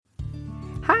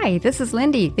Hi, this is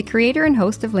Lindy, the creator and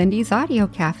host of Lindy's Audio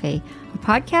Cafe, a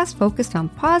podcast focused on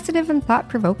positive and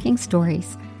thought-provoking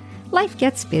stories. Life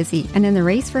gets busy, and in the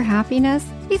race for happiness,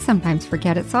 we sometimes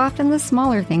forget it's often the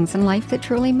smaller things in life that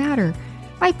truly matter.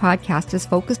 My podcast is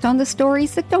focused on the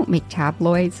stories that don't make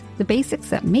tabloids, the basics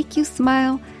that make you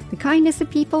smile, the kindness of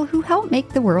people who help make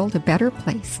the world a better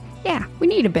place. Yeah, we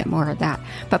need a bit more of that.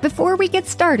 But before we get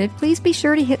started, please be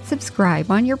sure to hit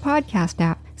subscribe on your podcast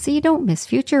app so you don't miss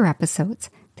future episodes.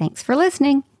 Thanks for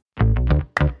listening.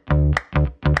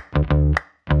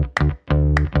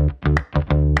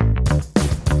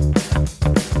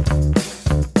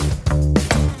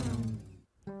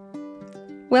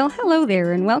 Well, hello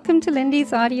there, and welcome to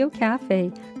Lindy's Audio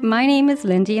Cafe. My name is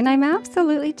Lindy, and I'm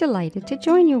absolutely delighted to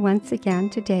join you once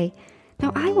again today.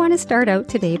 Now, I want to start out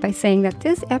today by saying that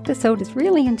this episode is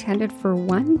really intended for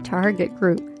one target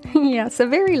group. Yes, a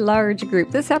very large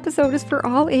group. This episode is for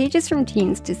all ages from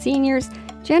teens to seniors,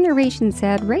 Generation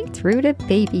Z, right through to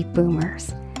baby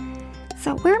boomers.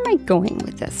 So where am I going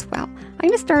with this? Well, I'm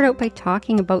going to start out by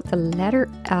talking about the letter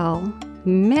L.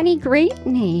 Many great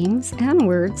names and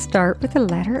words start with the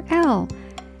letter L.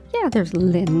 Yeah, there's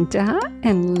Linda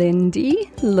and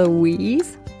Lindy,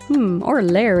 Louise, or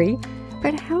Larry.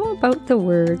 But how about the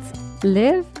words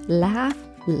live, laugh,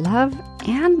 love,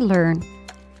 and learn?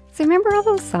 So remember all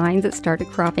those signs that started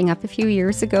cropping up a few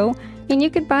years ago? And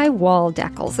you could buy wall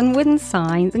decals and wooden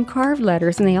signs and carved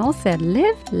letters, and they all said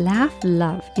live, laugh,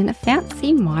 love in a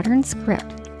fancy modern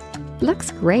script.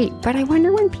 Looks great, but I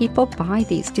wonder when people buy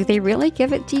these, do they really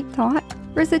give it deep thought?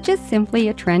 Or is it just simply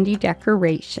a trendy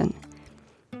decoration?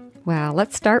 Well,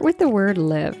 let's start with the word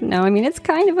live. Now, it's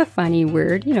kind of a funny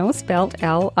word, spelled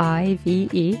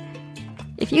L-I-V-E.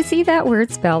 If you see that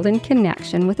word spelled in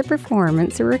connection with a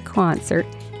performance or a concert,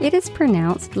 it is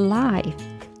pronounced live.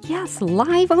 Yes,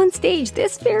 live on stage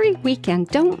this very weekend.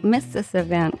 Don't miss this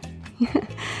event.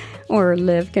 Or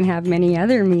live can have many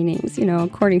other meanings,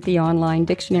 according to the online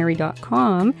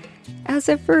dictionary.com. As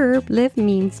a verb, live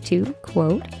means to,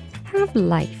 quote, have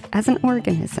life as an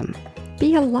organism.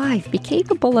 Be alive, be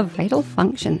capable of vital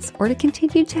functions, or to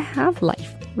continue to have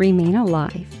life, remain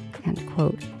alive, end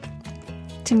quote.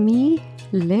 To me,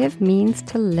 live means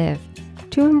to live,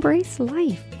 to embrace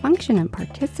life, function, and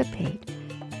participate.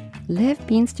 Live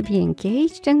means to be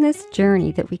engaged in this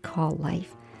journey that we call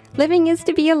life. Living is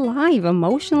to be alive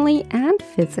emotionally and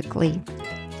physically.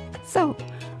 So,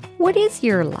 what is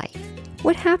your life?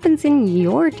 What happens in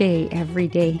your day every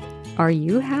day? Are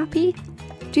you happy?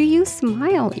 Do you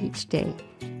smile each day?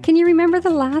 Can you remember the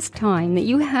last time that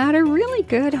you had a really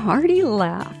good hearty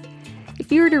laugh?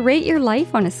 If you were to rate your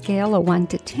life on a scale of 1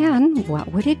 to 10,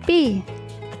 what would it be?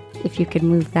 If you could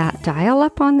move that dial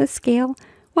up on the scale,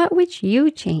 what would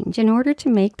you change in order to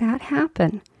make that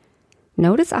happen?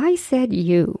 Notice I said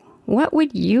you. What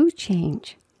would you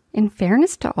change? In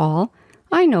fairness to all,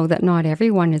 I know that not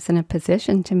everyone is in a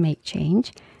position to make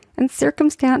change, and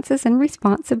circumstances and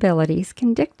responsibilities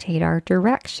can dictate our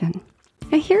direction.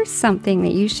 Now here's something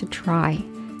that you should try.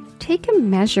 Take a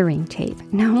measuring tape.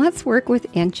 Now let's work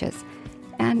with inches.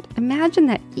 And imagine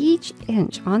that each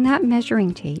inch on that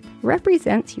measuring tape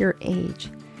represents your age.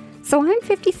 So I'm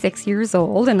 56 years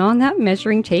old, and on that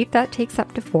measuring tape that takes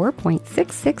up to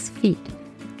 4.66 feet.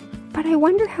 But I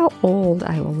wonder how old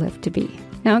I will live to be.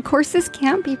 Now of course this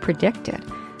can't be predicted.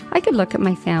 I could look at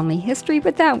my family history,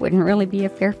 but that wouldn't really be a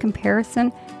fair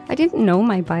comparison. I didn't know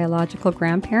my biological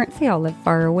grandparents. They all lived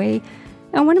far away.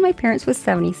 And one of my parents was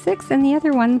 76 and the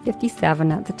other one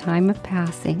 57 at the time of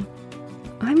passing.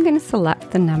 I'm going to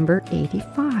select the number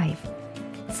 85.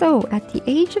 So at the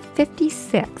age of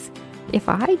 56, if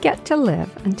I get to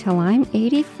live until I'm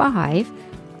 85,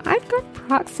 I've got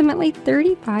approximately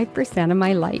 35% of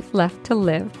my life left to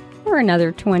live, or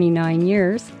another 29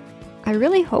 years. I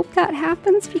really hope that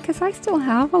happens because I still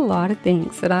have a lot of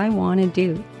things that I want to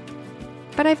do.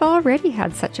 But I've already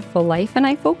had such a full life, and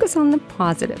I focus on the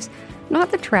positives, not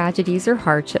the tragedies or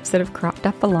hardships that have cropped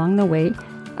up along the way.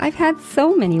 I've had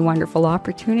so many wonderful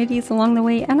opportunities along the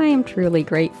way, and I am truly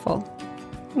grateful.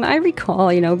 And I recall,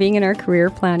 being in our career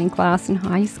planning class in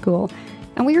high school,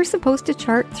 and we were supposed to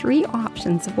chart 3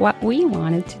 options of what we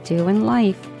wanted to do in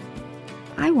life.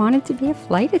 I wanted to be a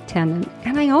flight attendant,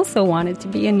 and I also wanted to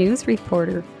be a news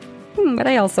reporter. But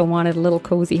I also wanted a little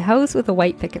cozy house with a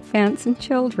white picket fence and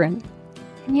children.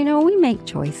 And we make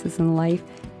choices in life.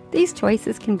 These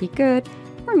choices can be good,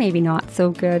 or maybe not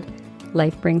so good.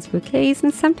 Life brings bouquets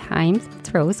and sometimes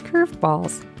throws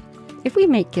curveballs. If we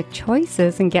make good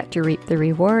choices and get to reap the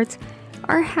rewards,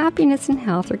 our happiness and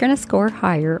health are going to score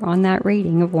higher on that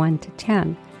rating of 1 to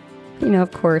 10.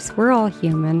 Of course, we're all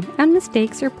human, and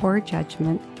mistakes or poor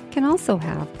judgment can also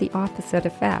have the opposite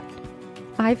effect.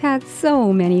 I've had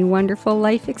so many wonderful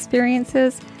life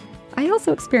experiences. I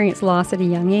also experienced loss at a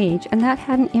young age, and that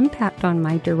had an impact on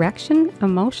my direction,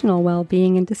 emotional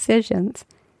well-being, and decisions.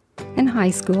 In high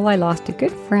school, I lost a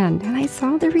good friend, and I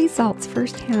saw the results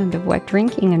firsthand of what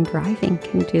drinking and driving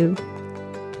can do.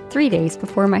 3 days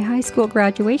before my high school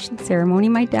graduation ceremony,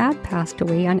 my dad passed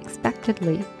away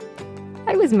unexpectedly.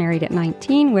 I was married at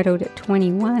 19, widowed at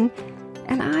 21,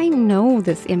 and I know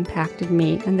this impacted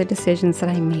me and the decisions that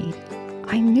I made.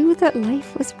 I knew that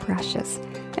life was precious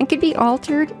and could be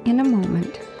altered in a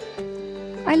moment.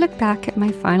 I look back at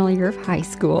my final year of high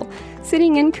school,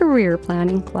 sitting in career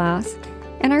planning class,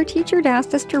 and our teacher had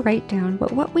asked us to write down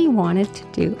what we wanted to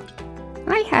do.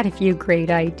 I had a few great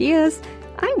ideas.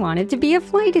 I wanted to be a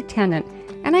flight attendant,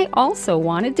 and I also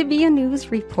wanted to be a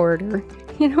news reporter.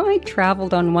 I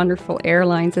traveled on wonderful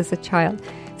airlines as a child,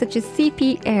 such as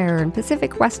CP Air and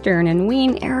Pacific Western and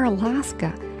Wien Air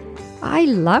Alaska. I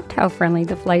loved how friendly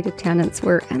the flight attendants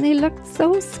were, and they looked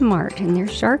so smart in their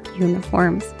shark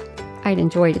uniforms. I'd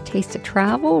enjoyed a taste of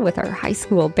travel with our high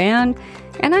school band,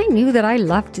 and I knew that I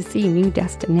loved to see new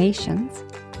destinations.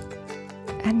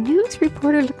 A news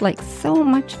reporter looked like so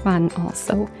much fun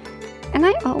also, and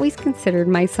I always considered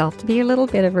myself to be a little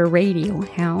bit of a radio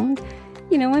hound.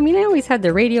 I always had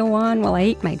the radio on while I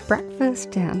ate my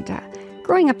breakfast, and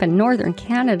growing up in northern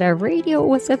Canada, radio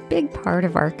was a big part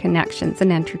of our connections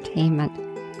and entertainment.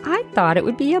 I thought it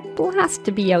would be a blast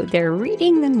to be out there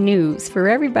reading the news for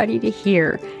everybody to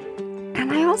hear.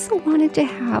 And I also wanted to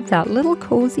have that little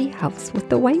cozy house with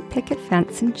the white picket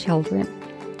fence and children.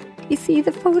 You see,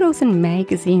 the photos in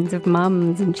magazines of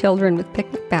mums and children with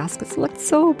picnic baskets looked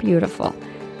so beautiful.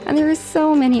 And there were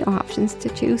so many options to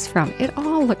choose from. It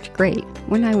all looked great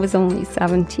when I was only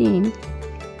 17.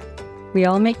 We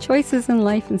all make choices in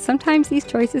life, and sometimes these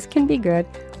choices can be good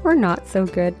or not so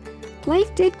good.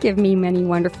 Life did give me many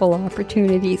wonderful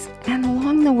opportunities, and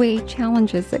along the way,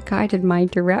 challenges that guided my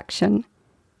direction.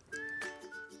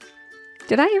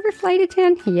 Did I ever flight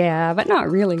attend? Yeah, but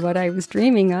not really what I was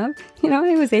dreaming of.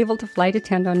 I was able to flight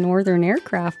attend on Northern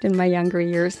aircraft in my younger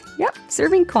years. Yep,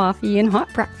 serving coffee and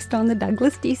hot breakfast on the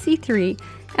Douglas DC-3.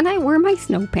 And I wore my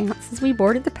snow pants as we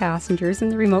boarded the passengers in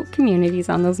the remote communities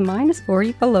on those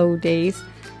 -40 below days.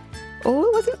 Oh,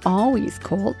 it wasn't always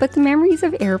cold, but the memories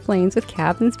of airplanes with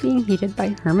cabins being heated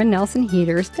by Herman Nelson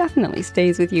heaters definitely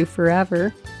stays with you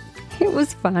forever. It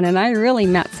was fun, and I really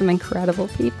met some incredible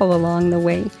people along the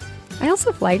way. I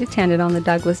also flight attended on the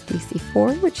Douglas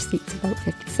DC-4, which seats about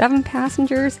 57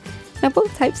 passengers. Now,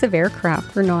 both types of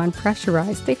aircraft were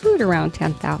non-pressurized. They flew at around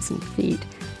 10,000 feet.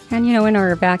 And in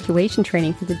our evacuation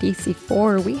training for the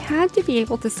DC-4, we had to be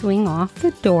able to swing off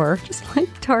the door, just like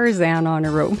Tarzan on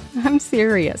a rope. I'm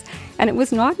serious. And it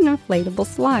was not an inflatable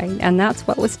slide, and that's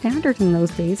what was standard in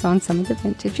those days on some of the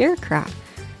vintage aircraft.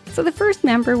 So the first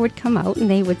member would come out, and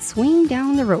they would swing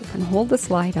down the rope and hold the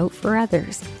slide out for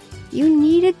others. You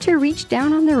needed to reach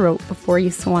down on the rope before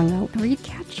you swung out, or you'd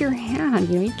catch your hand.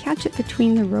 You'd catch it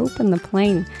between the rope and the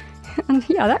plane. And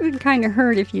yeah, that would kind of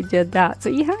hurt if you did that, so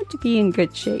you had to be in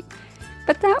good shape.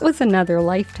 But that was another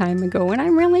lifetime ago, and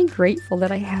I'm really grateful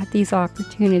that I had these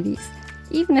opportunities,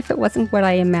 even if it wasn't what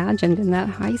I imagined in that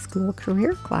high school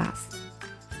career class.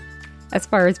 As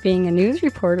far as being a news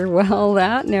reporter, well,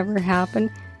 that never happened.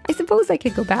 I suppose I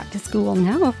could go back to school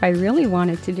now if I really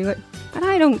wanted to do it, but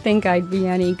I don't think I'd be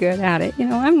any good at it.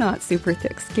 I'm not super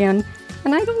thick-skinned,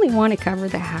 and I'd only want to cover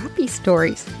the happy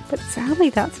stories, but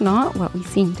sadly that's not what we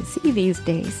seem to see these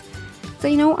days.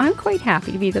 So I'm quite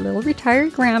happy to be the little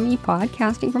retired Grammy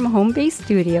podcasting from a home-based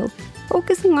studio,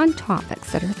 focusing on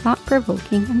topics that are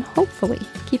thought-provoking and hopefully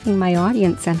keeping my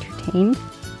audience entertained.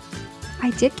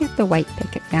 I did get the white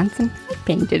picket fence, and I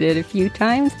painted it a few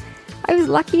times. I was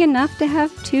lucky enough to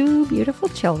have 2 beautiful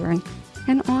children,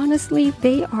 and honestly,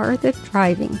 they are the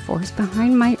driving force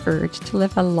behind my urge to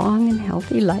live a long and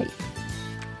healthy life.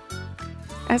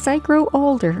 As I grow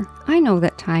older, I know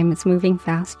that time is moving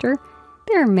faster.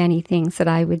 There are many things that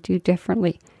I would do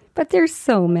differently, but there's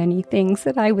so many things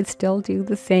that I would still do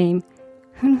the same.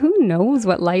 And who knows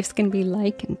what life's going to be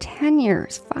like in 10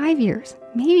 years, 5 years,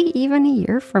 maybe even a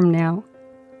year from now.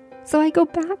 So I go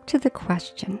back to the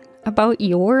question about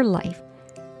your life.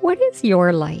 What is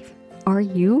your life? Are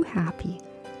you happy?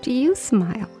 Do you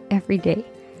smile every day?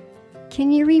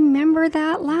 Can you remember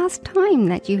that last time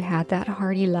that you had that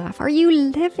hearty laugh? Are you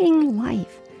living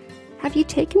life? Have you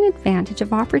taken advantage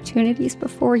of opportunities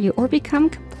before you, or become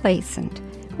complacent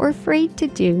or afraid to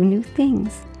do new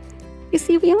things? You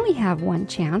see, we only have one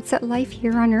chance at life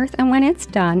here on earth, and when it's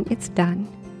done, it's done.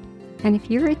 And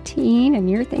if you're a teen and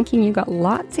you're thinking you got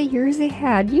lots of years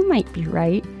ahead, you might be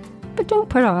right. But don't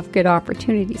put off good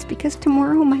opportunities because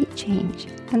tomorrow might change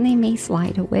and they may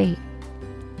slide away.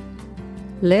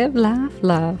 Live, laugh,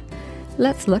 love.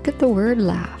 Let's look at the word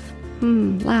laugh.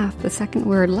 Laugh, the second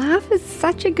word. Laugh is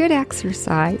such a good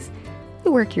exercise.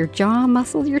 You work your jaw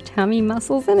muscles, your tummy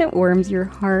muscles, and it warms your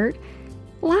heart.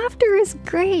 Laughter is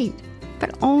great,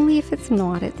 but only if it's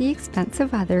not at the expense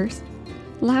of others.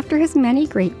 Laughter has many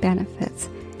great benefits.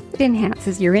 It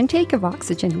enhances your intake of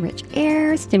oxygen-rich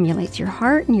air, stimulates your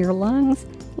heart and your lungs.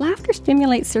 Laughter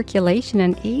stimulates circulation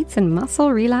and aids in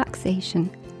muscle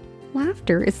relaxation.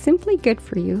 Laughter is simply good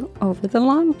for you over the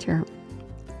long term.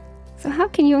 So how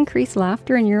can you increase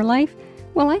laughter in your life?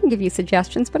 Well, I can give you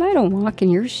suggestions, but I don't walk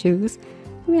in your shoes.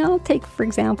 I'll take, for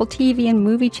example, TV and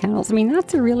movie channels.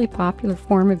 That's a really popular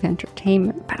form of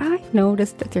entertainment, but I've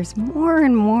noticed that there's more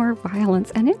and more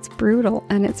violence, and it's brutal,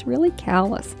 and it's really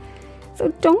callous. So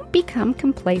don't become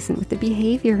complacent with the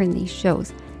behavior in these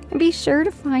shows, and be sure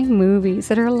to find movies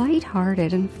that are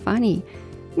lighthearted and funny.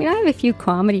 I have a few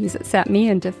comedies that set me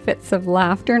into fits of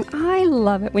laughter, and I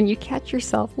love it when you catch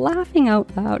yourself laughing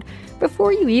out loud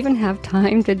before you even have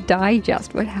time to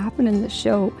digest what happened in the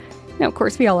show. Now, of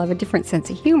course, we all have a different sense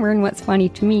of humor, and what's funny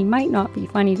to me might not be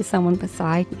funny to someone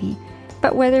beside me.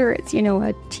 But whether it's, a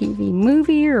TV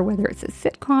movie or whether it's a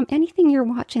sitcom, anything you're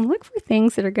watching, look for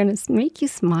things that are going to make you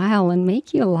smile and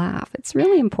make you laugh. It's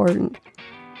really important.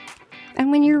 And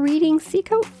when you're reading,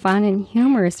 seek out fun and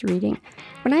humorous reading.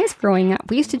 When I was growing up,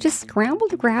 we used to just scramble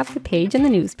to grab the page in the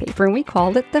newspaper, and we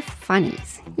called it the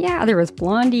funnies. Yeah, there was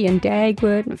Blondie and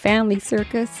Dagwood and Family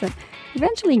Circus, and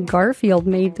eventually Garfield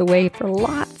made the way for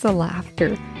lots of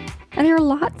laughter. And there are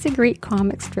lots of great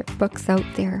comic strip books out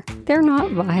there. They're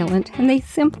not violent, and they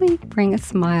simply bring a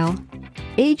smile.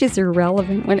 Age is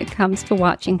irrelevant when it comes to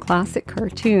watching classic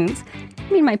cartoons.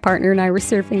 My partner and I were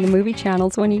surfing the movie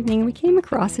channels one evening, and we came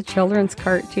across a children's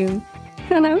cartoon.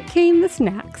 And out came the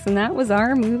snacks, and that was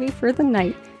our movie for the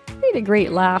night. We had a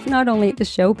great laugh, not only at the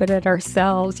show, but at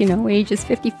ourselves, ages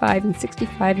 55 and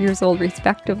 65 years old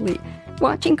respectively,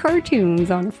 watching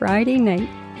cartoons on a Friday night.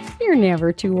 You're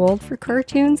never too old for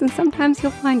cartoons, and sometimes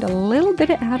you'll find a little bit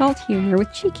of adult humor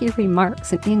with cheeky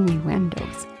remarks and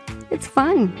innuendos. It's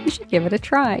fun. You should give it a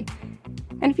try.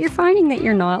 And if you're finding that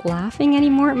you're not laughing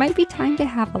anymore, it might be time to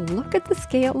have a look at the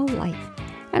scale of life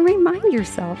and remind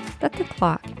yourself that the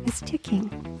clock is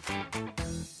ticking.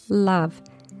 Love.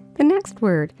 The next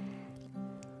word.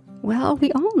 Well,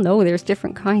 we all know there's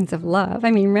different kinds of love.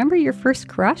 Remember your first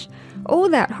crush? Oh,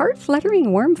 that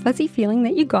heart-fluttering, warm, fuzzy feeling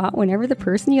that you got whenever the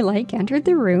person you like entered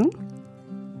the room?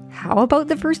 How about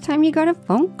the first time you got a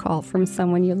phone call from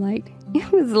someone you liked?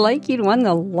 It was like you'd won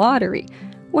the lottery.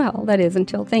 Well, that is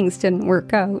until things didn't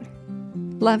work out.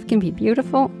 Love can be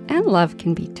beautiful, and love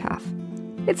can be tough.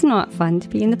 It's not fun to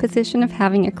be in the position of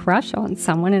having a crush on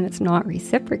someone and it's not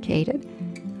reciprocated.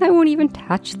 I won't even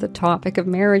touch the topic of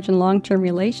marriage and long-term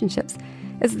relationships,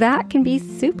 as that can be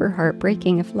super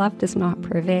heartbreaking if love does not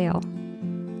prevail.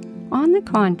 On the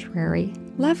contrary,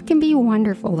 love can be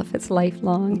wonderful if it's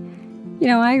lifelong.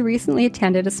 I recently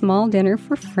attended a small dinner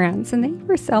for friends, and they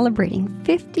were celebrating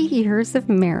 50 years of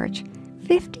marriage.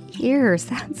 50 years,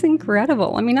 that's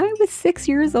incredible. I was 6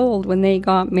 years old when they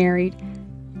got married.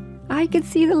 I could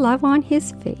see the love on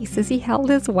his face as he held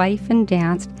his wife and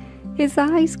danced, his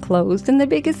eyes closed and the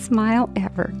biggest smile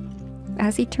ever.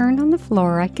 As he turned on the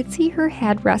floor, I could see her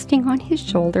head resting on his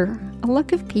shoulder, a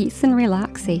look of peace and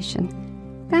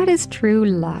relaxation. That is true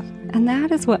love, and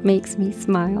that is what makes me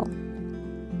smile.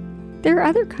 There are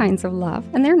other kinds of love,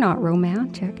 and they're not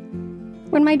romantic.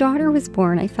 When my daughter was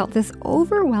born, I felt this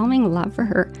overwhelming love for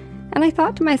her, and I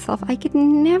thought to myself I could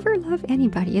never love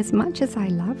anybody as much as I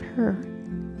love her.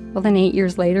 Well, then 8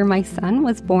 years later, my son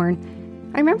was born.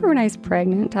 I remember when I was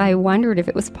pregnant, I wondered if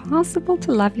it was possible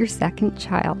to love your second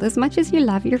child as much as you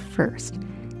love your first.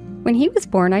 When he was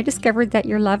born, I discovered that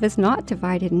your love is not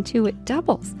divided in two, it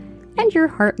doubles, and your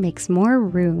heart makes more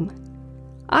room.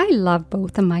 I love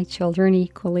both of my children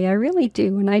equally, I really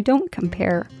do, and I don't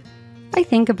compare. I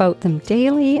think about them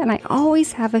daily, and I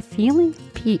always have a feeling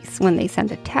of peace when they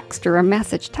send a text or a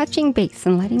message touching base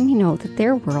and letting me know that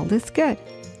their world is good.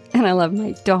 And I love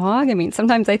my dog.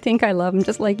 Sometimes I think I love him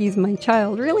just like he's my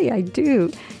child. Really, I do.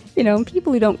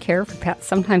 People who don't care for pets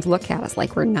sometimes look at us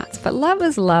like we're nuts. But love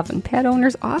is love, and pet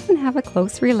owners often have a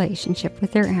close relationship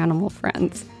with their animal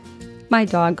friends. My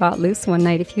dog got loose one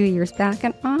night a few years back,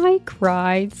 and I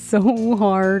cried so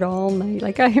hard all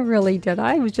night. I really did.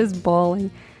 I was just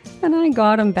bawling. And I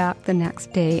got him back the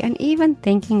next day. And even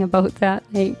thinking about that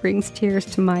night brings tears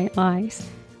to my eyes.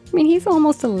 He's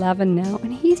almost 11 now,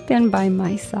 and he's been by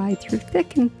my side through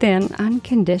thick and thin,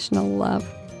 unconditional love.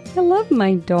 I love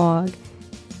my dog.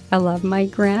 I love my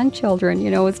grandchildren.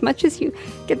 As much as you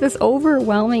get this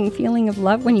overwhelming feeling of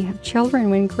love when you have children,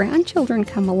 when grandchildren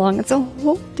come along, it's a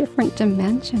whole different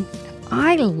dimension.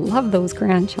 I love those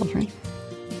grandchildren.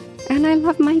 And I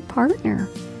love my partner.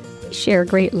 We share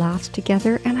great laughs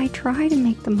together, and I try to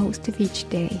make the most of each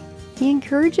day. He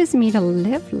encourages me to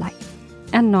live life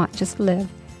and not just live.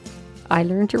 I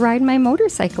learned to ride my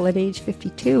motorcycle at age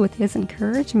 52 with his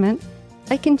encouragement.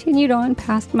 I continued on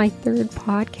past my 3rd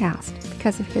podcast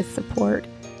because of his support.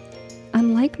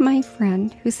 Unlike my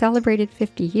friend who celebrated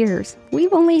 50 years,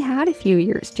 we've only had a few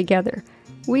years together.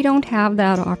 We don't have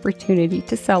that opportunity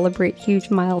to celebrate huge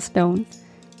milestones.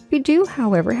 We do,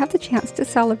 however, have the chance to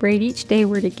celebrate each day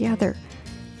we're together.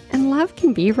 And love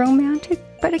can be romantic,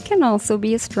 but it can also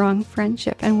be a strong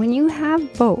friendship. And when you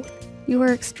have both, you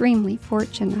are extremely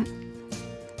fortunate.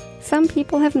 Some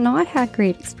people have not had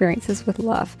great experiences with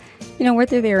love.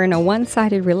 Whether they're in a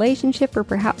one-sided relationship or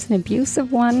perhaps an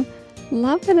abusive one,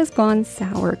 love that has gone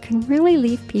sour can really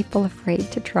leave people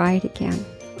afraid to try it again.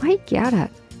 I get it.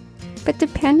 But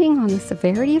depending on the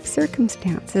severity of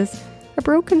circumstances, a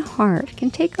broken heart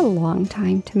can take a long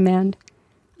time to mend.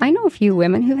 I know a few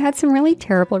women who've had some really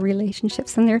terrible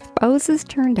relationships and their spouses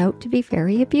turned out to be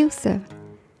very abusive.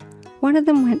 One of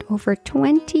them went over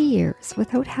 20 years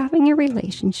without having a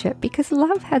relationship because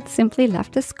love had simply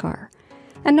left a scar,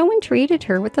 and no one treated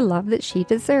her with the love that she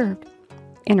deserved.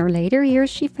 In her later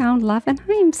years, she found love, and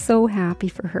I am so happy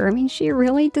for her. She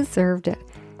really deserved it.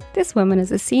 This woman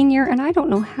is a senior, and I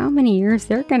don't know how many years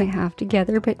they're going to have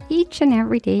together, but each and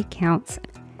every day counts.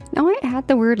 Now, I add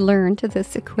the word learn to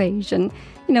this equation.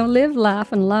 Live,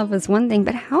 laugh, and love is one thing,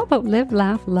 but how about live,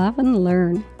 laugh, love, and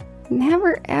learn?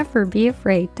 Never, ever be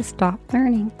afraid to stop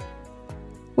learning.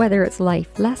 Whether it's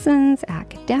life lessons,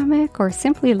 academic, or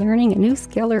simply learning a new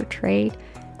skill or trade,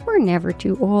 we're never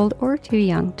too old or too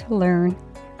young to learn.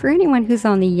 For anyone who's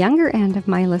on the younger end of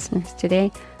my listeners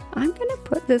today, I'm going to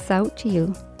put this out to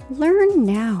you. Learn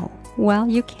now while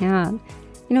you can.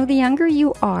 The younger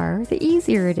you are, the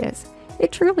easier it is.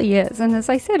 It truly is. And as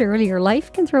I said earlier,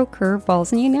 life can throw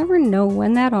curveballs, and you never know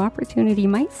when that opportunity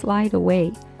might slide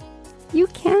away. You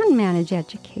can manage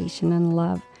education and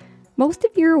love. Most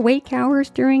of your awake hours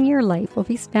during your life will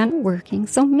be spent working,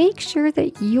 so make sure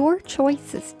that your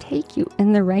choices take you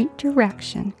in the right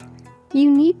direction.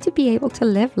 You need to be able to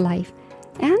live life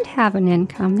and have an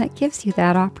income that gives you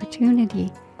that opportunity.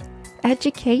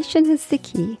 Education is the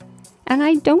key. And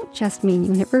I don't just mean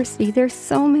university. There's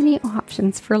so many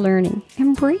options for learning.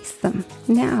 Embrace them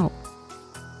now.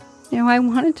 I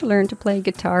wanted to learn to play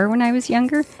guitar when I was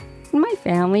younger. My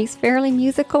family's fairly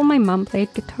musical. My mom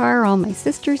played guitar. All my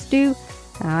sisters do.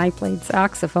 I played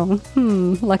saxophone.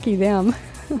 Lucky them.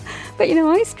 But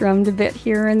I strummed a bit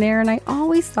here and there, and I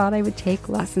always thought I would take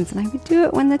lessons, and I would do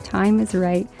it when the time is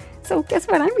right. So guess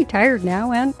what? I'm retired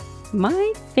now, and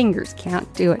my fingers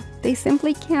can't do it. They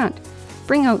simply can't.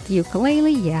 Bring out the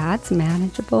ukulele. Yeah, it's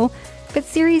manageable. But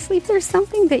seriously, if there's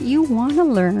something that you want to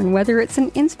learn, whether it's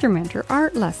an instrument or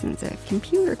art lessons, a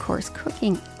computer course,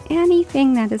 cooking,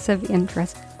 anything that is of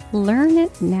interest, learn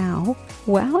it now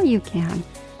while you can.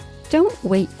 Don't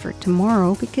wait for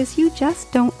tomorrow because you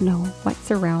just don't know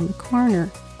what's around the corner.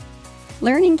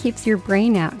 Learning keeps your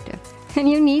brain active, and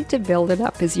you need to build it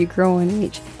up as you grow in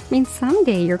age.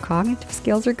 Someday your cognitive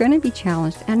skills are going to be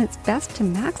challenged, and it's best to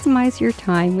maximize your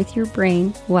time with your brain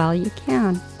while you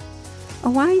can. A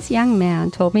wise young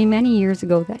man told me many years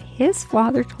ago that his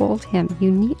father told him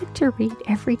you needed to read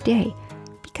every day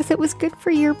because it was good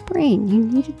for your brain. You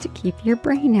needed to keep your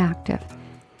brain active.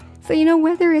 So,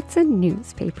 whether it's a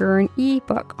newspaper or an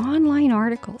e-book, online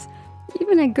articles,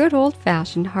 even a good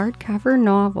old-fashioned hardcover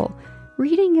novel,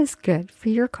 reading is good for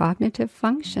your cognitive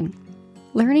function.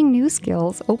 Learning new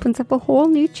skills opens up a whole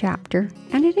new chapter,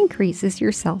 and it increases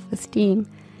your self-esteem.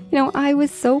 I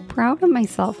was so proud of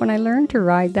myself when I learned to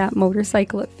ride that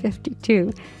motorcycle at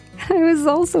 52. I was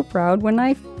also proud when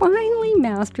I finally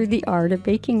mastered the art of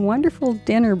baking wonderful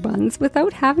dinner buns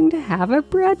without having to have a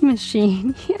bread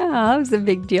machine. Yeah, that was a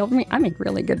big deal for me. I make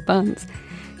really good buns.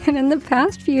 And in the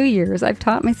past few years, I've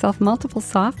taught myself multiple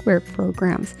software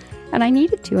programs, and I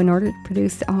needed to in order to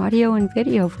produce the audio and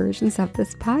video versions of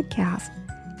this podcast.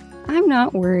 I'm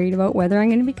not worried about whether I'm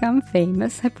going to become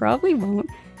famous. I probably won't.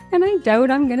 And I doubt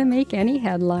I'm going to make any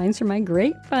headlines for my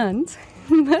great buns.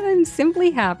 But I'm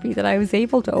simply happy that I was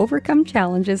able to overcome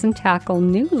challenges and tackle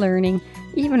new learning,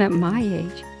 even at my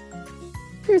age.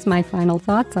 Here's my final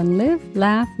thoughts on live,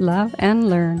 laugh, love, and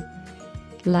learn.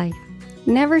 Life.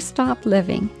 Never stop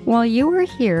living while you are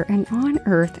here and on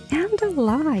earth and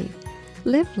alive.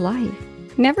 Live life.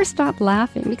 Never stop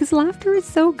laughing because laughter is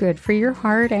so good for your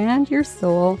heart and your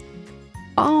soul.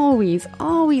 always,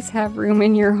 always have room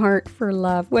in your heart for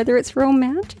love, whether it's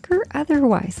romantic or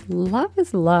otherwise. Love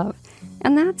is love,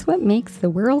 and that's what makes the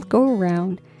world go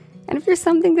round. And if there's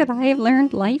something that I have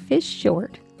learned, life is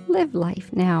short. Live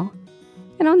life now.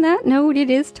 And on that note, it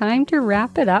is time to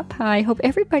wrap it up. I hope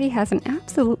everybody has an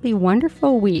absolutely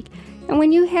wonderful week. And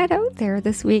when you head out there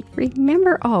this week,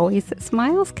 remember always that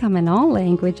smiles come in all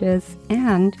languages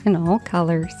and in all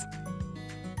colors.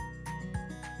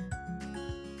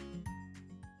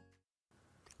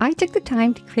 I took the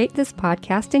time to create this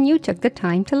podcast and you took the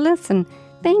time to listen.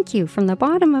 Thank you from the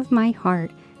bottom of my heart.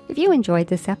 If you enjoyed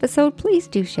this episode, please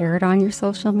do share it on your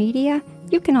social media.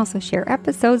 You can also share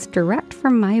episodes direct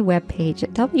from my webpage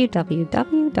at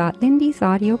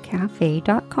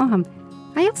www.lindysaudiocafe.com.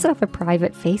 I also have a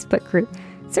private Facebook group.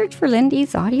 Search for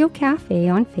Lindy's Audio Cafe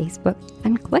on Facebook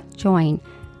and click join.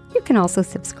 You can also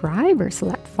subscribe or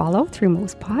select follow through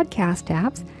most podcast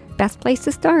apps. Best place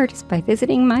to start is by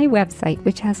visiting my website,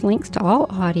 which has links to all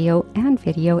audio and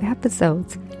video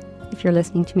episodes. If you're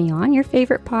listening to me on your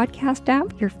favorite podcast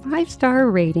app, your 5-star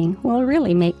rating will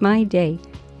really make my day.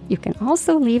 You can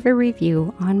also leave a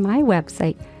review on my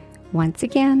website. Once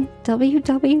again,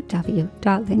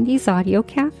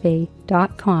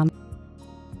 www.lindysaudiocafe.com.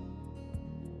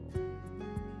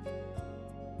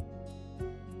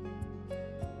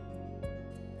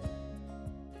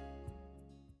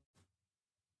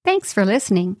 Thanks for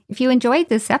listening. If you enjoyed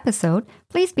this episode,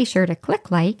 please be sure to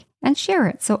click like and share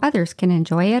it so others can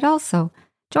enjoy it also.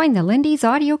 Join the Lindy's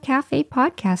Audio Cafe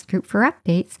podcast group for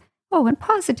updates. Oh, and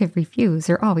positive reviews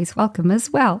are always welcome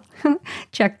as well.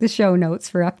 Check the show notes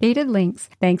for updated links.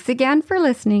 Thanks again for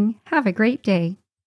listening. Have a great day.